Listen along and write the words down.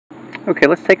Okay,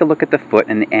 let's take a look at the foot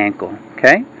and the ankle,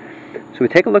 okay? So we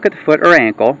take a look at the foot or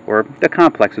ankle, or the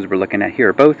complexes we're looking at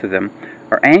here, both of them.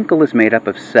 Our ankle is made up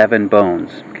of 7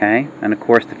 bones, okay? And of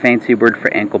course the fancy word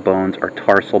for ankle bones are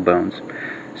tarsal bones.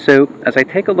 So as I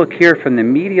take a look here from the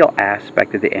medial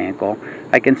aspect of the ankle,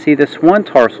 I can see this one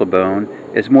tarsal bone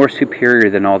is more superior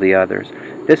than all the others.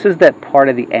 This is that part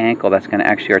of the ankle that's going to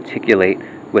actually articulate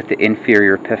with the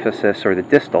inferior epiphysis or the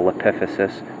distal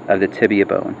epiphysis of the tibia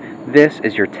bone. This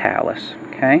is your talus,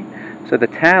 okay? So the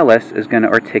talus is going to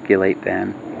articulate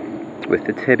then with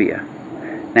the tibia.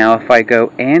 Now if I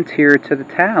go anterior to the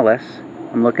talus,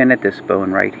 I'm looking at this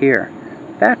bone right here.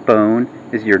 That bone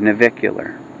is your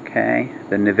navicular, okay?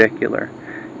 The navicular.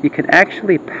 You can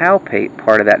actually palpate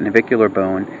part of that navicular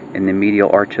bone in the medial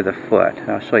arch of the foot.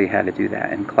 I'll show you how to do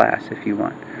that in class if you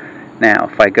want. Now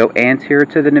if I go anterior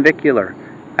to the navicular,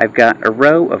 I've got a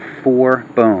row of 4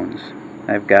 bones.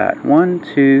 I've got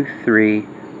 1, 2, 3,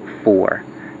 4.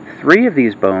 3 of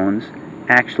these bones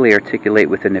actually articulate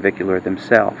with the navicular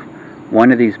themselves.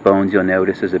 One of these bones you'll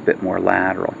notice is a bit more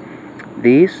lateral.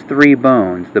 These 3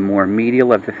 bones, the more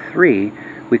medial of the 3,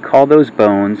 we call those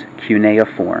bones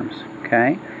cuneiforms,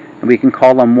 okay? And we can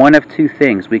call them one of 2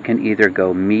 things. We can either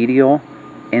go medial,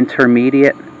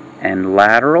 intermediate, and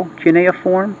lateral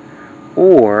cuneiform,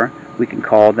 or we can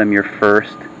call them your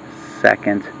first,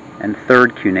 second, and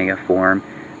third cuneiform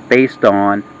based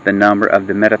on the number of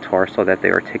the metatarsal that they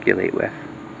articulate with.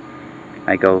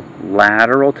 I go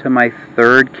lateral to my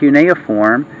third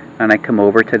cuneiform and I come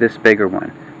over to this bigger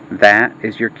one. That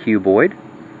is your cuboid.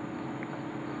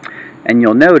 And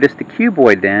you'll notice the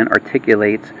cuboid then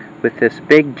articulates with this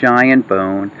big giant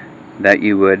bone that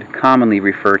you would commonly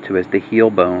refer to as the heel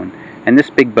bone. And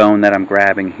this big bone that I'm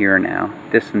grabbing here now,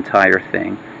 this entire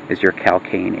thing, is your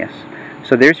calcaneus.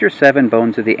 So there's your 7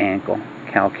 bones of the ankle.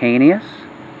 Calcaneus,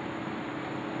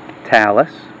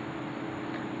 talus,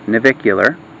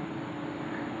 navicular,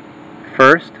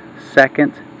 first,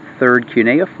 second, third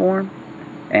cuneiform,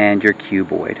 and your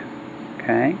cuboid.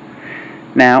 Okay?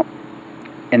 Now,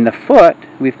 in the foot,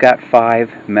 we've got 5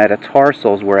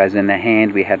 metatarsals, whereas in the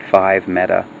hand we had 5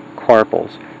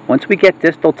 metacarpals. Once we get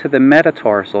distal to the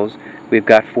metatarsals, we've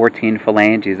got 14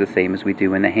 phalanges, the same as we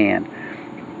do in the hand.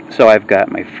 So I've got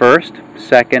my first,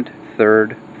 second,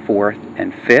 third, fourth,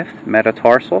 and fifth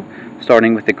metatarsal,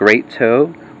 starting with the great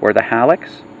toe or the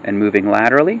hallux and moving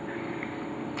laterally.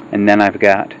 And then I've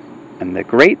got on the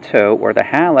great toe or the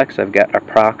hallux, I've got a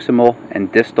proximal and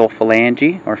distal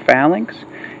phalange or phalanx.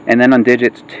 And then on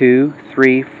digits 2,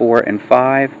 3, 4, and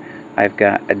 5, I've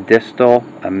got a distal,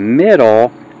 a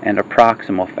middle, and a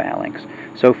proximal phalanx.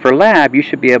 So for lab, you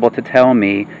should be able to tell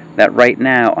me that right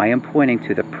now I am pointing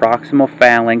to the proximal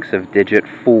phalanx of digit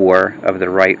 4 of the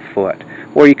right foot.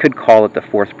 Or you could call it the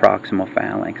 4th proximal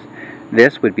phalanx.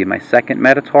 This would be my 2nd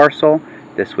metatarsal.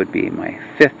 This would be my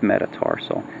 5th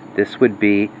metatarsal. This would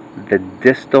be the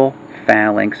distal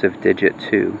phalanx of digit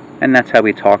 2. And that's how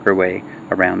we talk our way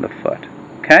around the foot.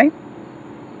 Okay?